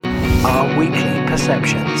our weekly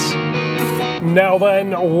perceptions. Now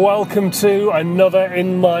then, welcome to another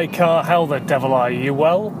In My Car. How the devil are you?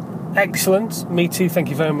 Well, excellent. Me too, thank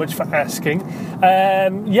you very much for asking.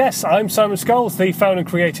 Yes, I'm Simon Scholes, the founder and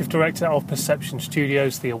creative director of Perception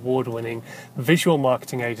Studios, the award-winning visual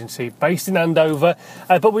marketing agency based in Andover.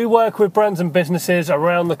 But we work with brands and businesses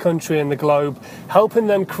around the country and the globe, helping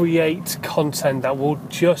them create content that will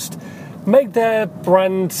just make their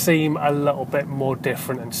brand seem a little bit more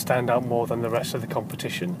different and stand out more than the rest of the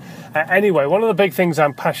competition. Anyway, one of the big things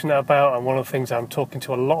I'm passionate about, and one of the things I'm talking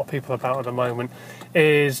to a lot of people about at the moment,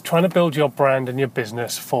 is trying to build your brand and your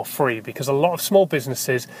business for free, because a lot of small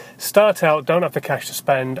businesses start out, don't have the cash to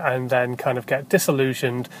spend, and then kind of get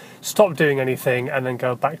disillusioned, stop doing anything, and then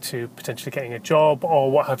go back to potentially getting a job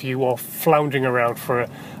or what have you, or floundering around for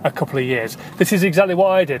a couple of years. This is exactly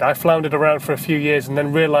what I did. I floundered around for a few years and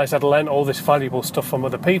then realised I'd learned all this valuable stuff from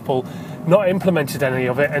other people, not implemented any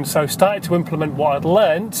of it, and so started to implement what I'd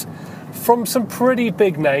learned from some pretty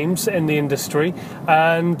big names in the industry,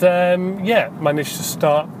 and managed to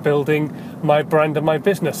start building my brand and my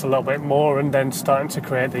business a little bit more, and then starting to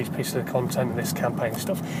create these pieces of content and this campaign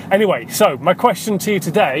stuff. Anyway, so my question to you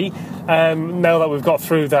today, now that we've got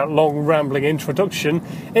through that long rambling introduction,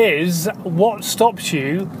 is what stops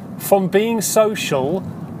you from being social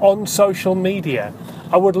on social media?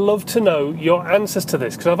 I would love to know your answers to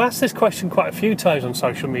this, because I've asked this question quite a few times on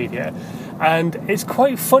social media, and it's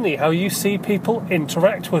quite funny how you see people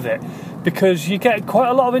interact with it, because you get quite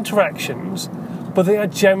a lot of interactions, but they are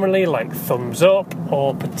generally like thumbs up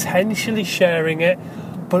or potentially sharing it,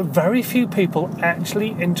 but very few people actually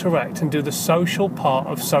interact and do the social part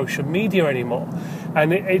of social media anymore.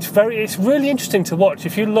 And it's really interesting to watch.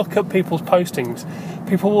 If you look at people's postings,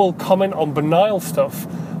 people will comment on banal stuff,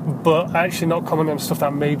 but actually not comment on stuff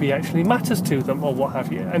that maybe actually matters to them or what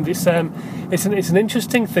have you. And it's an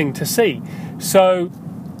interesting thing to see. So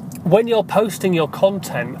when you're posting your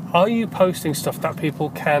content, are you posting stuff that people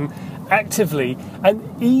can actively and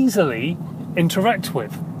easily interact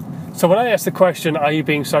with? So when I ask the question, are you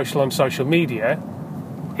being social on social media,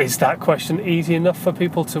 is that question easy enough for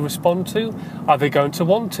people to respond to? Are they going to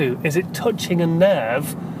want to? Is it touching a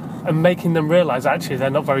nerve and making them realise actually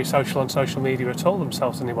they're not very social on social media at all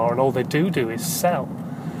themselves anymore, and all they do is sell?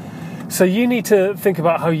 So you need to think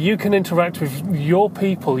about how you can interact with your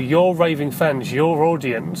people, your raving fans, your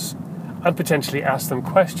audience, and potentially ask them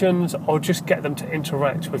questions or just get them to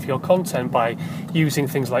interact with your content by using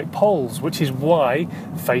things like polls, which is why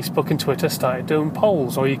Facebook and Twitter started doing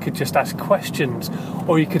polls. Or you could just ask questions,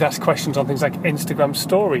 or you could ask questions on things like Instagram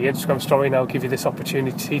Story. Instagram Story now give you this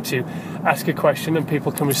opportunity to ask a question and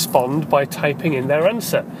people can respond by typing in their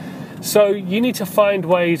answer. So you need to find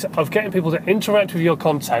ways of getting people to interact with your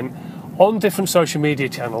content on different social media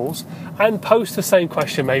channels, and post the same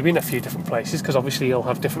question maybe in a few different places, because obviously you'll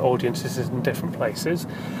have different audiences in different places,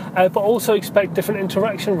 but also expect different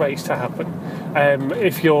interaction rates to happen.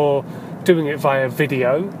 If you're doing it via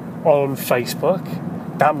video on Facebook,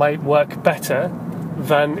 that might work better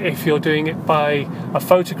than if you're doing it by a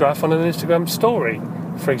photograph on an Instagram story,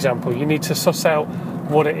 for example. You need to suss out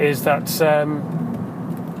what it is that's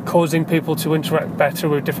causing people to interact better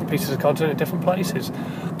with different pieces of content in different places.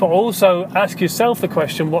 But also ask yourself the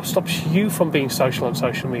question, what stops you from being social on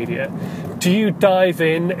social media? Do you dive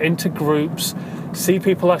into groups, see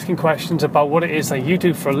people asking questions about what it is that you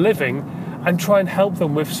do for a living, and try and help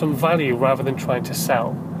them with some value rather than trying to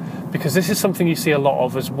sell? Because this is something you see a lot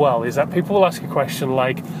of as well, is that people will ask a question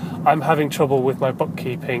like, I'm having trouble with my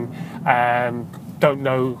bookkeeping and don't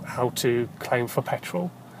know how to claim for petrol.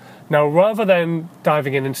 Now, rather than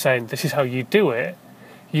diving in and saying, this is how you do it,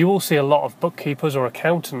 you will see a lot of bookkeepers or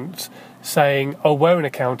accountants saying, oh, we're an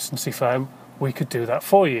accountancy firm, we could do that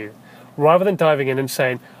for you. Rather than diving in and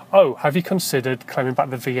saying, oh, have you considered claiming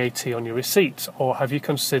back the VAT on your receipts? Or have you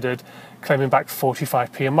considered claiming back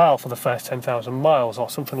 45p a mile for the first 10,000 miles or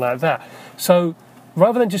something like that? So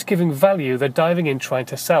rather than just giving value, they're diving in trying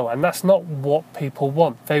to sell. And that's not what people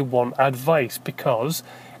want. They want advice, because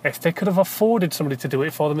if they could have afforded somebody to do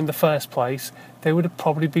it for them in the first place, they would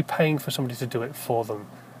probably be paying for somebody to do it for them.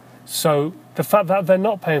 So the fact that they're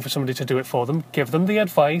not paying for somebody to do it for them, give them the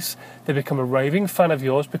advice, they become a raving fan of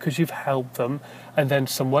yours because you've helped them, and then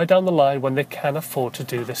somewhere down the line, when they can afford to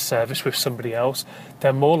do this service with somebody else,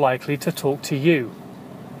 they're more likely to talk to you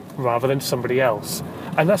rather than somebody else.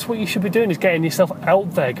 And that's what you should be doing, is getting yourself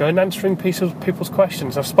out there, going and answering people's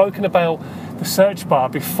questions. I've spoken about the search bar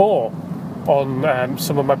before on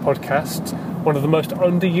some of my podcasts, one of the most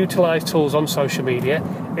underutilized tools on social media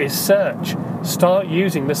is search. Start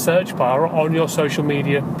using the search bar on your social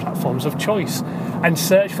media platforms of choice and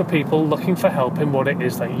search for people looking for help in what it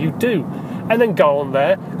is that you do. And then go on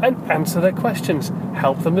there and answer their questions.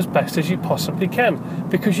 Help them as best as you possibly can,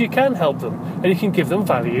 because you can help them and you can give them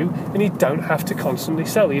value, and you don't have to constantly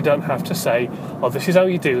sell. You don't have to say, oh, this is how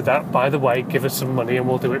you do that. By the way, give us some money and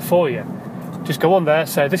we'll do it for you. Just go on there,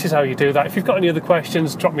 say, this is how you do that. If you've got any other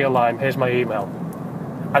questions, drop me a line. Here's my email.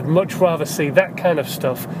 I'd much rather see that kind of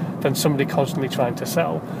stuff than somebody constantly trying to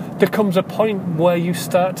sell. There comes a point where you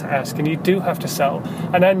start to ask, and you do have to sell.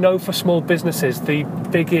 And I know for small businesses, the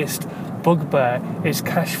biggest bugbear is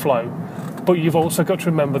cash flow. But you've also got to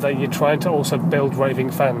remember that you're trying to also build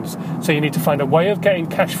raving fans. So you need to find a way of getting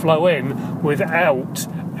cash flow in without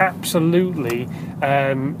absolutely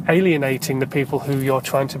alienating the people who you're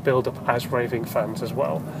trying to build up as raving fans as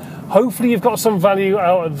well. Hopefully you've got some value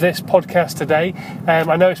out of this podcast today.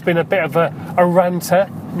 I know it's been a bit of a ranter,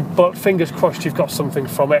 but fingers crossed you've got something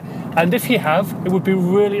from it. And if you have, it would be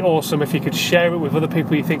really awesome if you could share it with other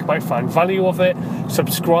people you think might find value of it.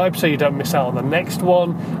 Subscribe so you don't miss out on the next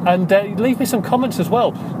one. And leave me some comments as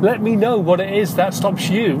well. Let me know what it is that stops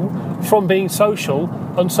you from being social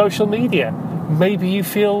on social media. Maybe you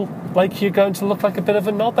feel like you're going to look like a bit of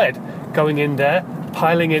a knobhead going in there,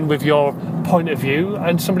 piling in with your point of view,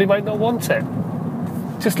 and somebody might not want it.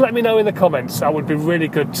 Just let me know in the comments. That would be really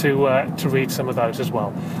good to read some of those as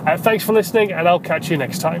well. Thanks for listening, and I'll catch you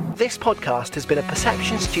next time. This podcast has been a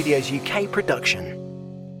Perception Studios UK production.